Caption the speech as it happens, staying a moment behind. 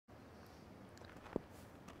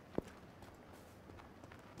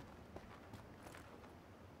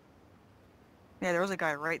Yeah, there was a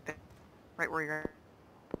guy right there. Right where you're at.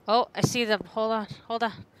 Oh, I see them. Hold on. Hold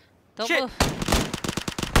on. Don't Shit. move.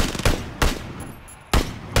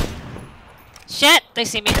 Shit! They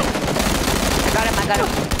see me. I got him, I got him.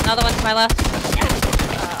 Another one to my left.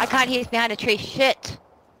 I can't, he's behind a tree. Shit!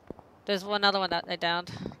 There's another one that I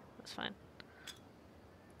downed. That's fine.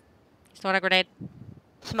 Throwing a grenade.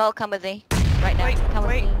 Smerle, come with me. Right now. Wait, Come with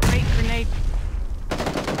wait, me. wait, grenade.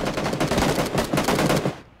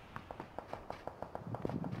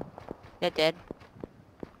 They're dead.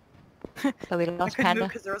 But we I lost couldn't move Panda.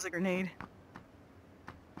 because there was a grenade.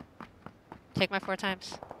 Take my 4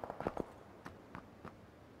 times.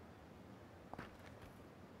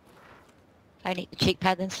 I need the cheek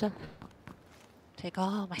pad and stuff. Take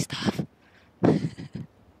all my stuff.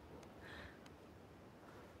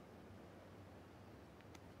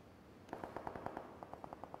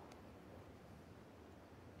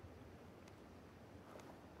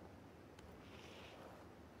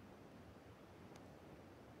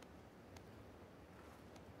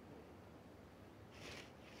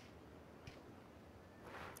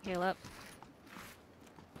 Heal up.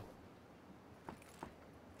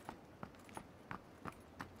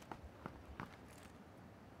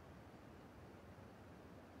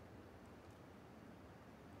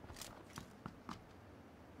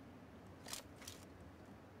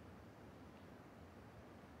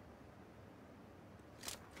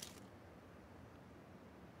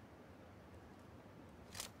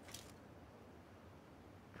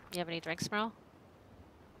 You have any drinks, Smerle?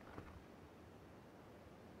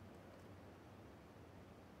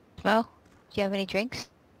 Smerle, do you have any drinks?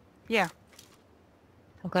 Yeah.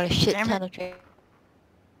 I've got a shit Damn ton it. of drinks.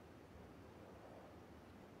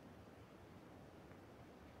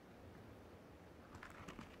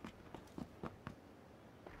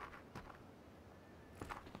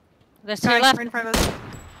 There's to your left. Right in front of us.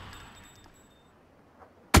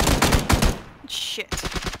 Shit.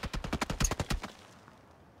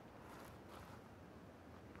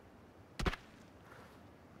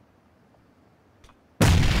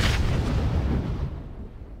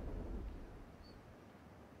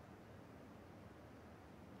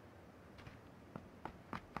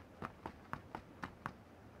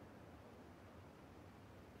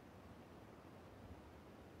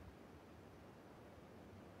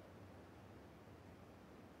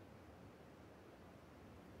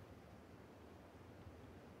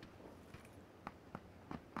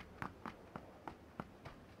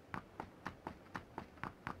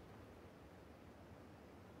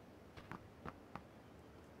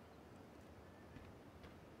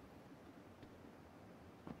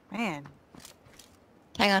 Man.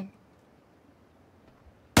 Hang on.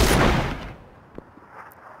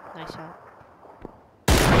 Nice shot.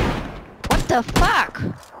 What the fuck?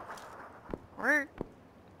 Where?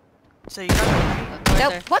 So you got a grenade? North Nope.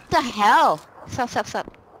 there. What the hell? Stop.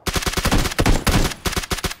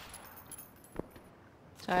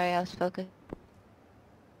 Sorry, I was focused.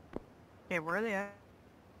 Okay, where are they at?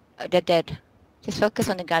 Oh, they're dead. Just focus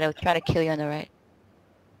on the guy that will try to kill you on the right.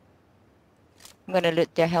 I'm gonna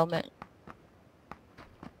loot their helmet.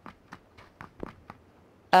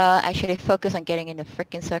 Actually focus on getting in the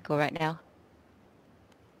freaking circle right now.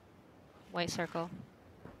 White circle.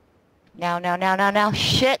 Now.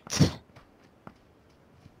 Shit!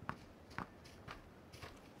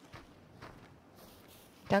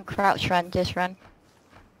 Don't crouch run, just run.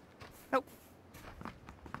 Nope.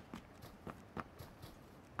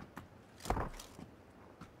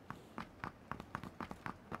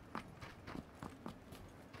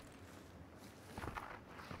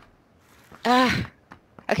 Ah!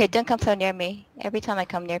 Okay, don't come so near me. Every time I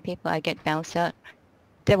come near people, I get bounced out.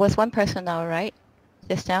 There was one person now, right?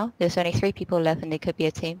 Just now? There's only 3 people left and they could be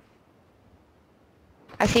a team.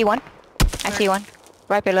 I see one. I see one.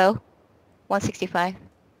 Right below. 165.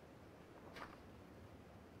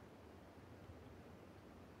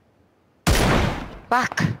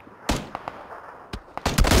 Fuck!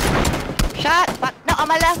 Shot! Fuck! No, on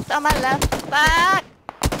my left! Fuck!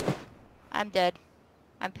 I'm dead.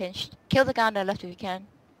 I'm pinched. Kill the guy on the left if you can.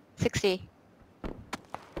 60.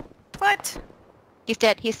 What? He's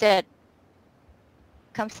dead.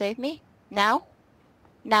 Come save me. Now?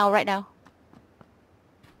 Now, right now.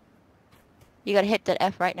 You gotta hit that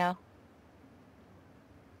F right now.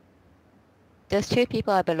 There's 2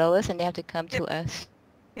 people are below us and they have to come to us.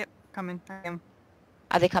 Yep, coming. I am.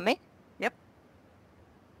 Are they coming? Yep.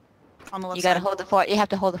 On the left You gotta side. hold the fort. You have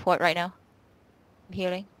to hold the fort right now. I'm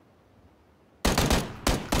healing.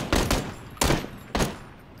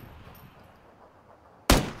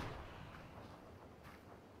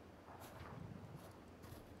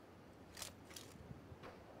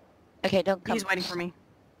 Okay, don't come. He's waiting for me.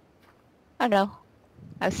 Oh no.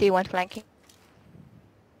 I see one flanking.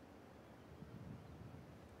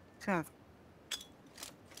 He's gonna...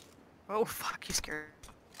 Oh fuck, he's scared.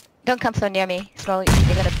 Don't come so near me. Smerle,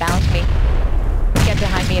 you're gonna bounce me. Get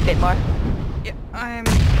behind me a bit more. Yeah, I'm...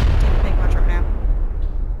 Can't make much right now.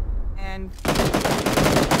 And...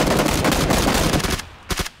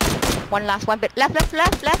 One last one, but left.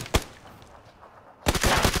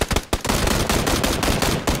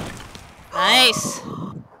 Nice.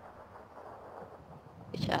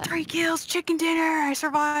 Good shot. 3 kills, chicken dinner! I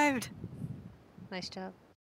survived! Nice job.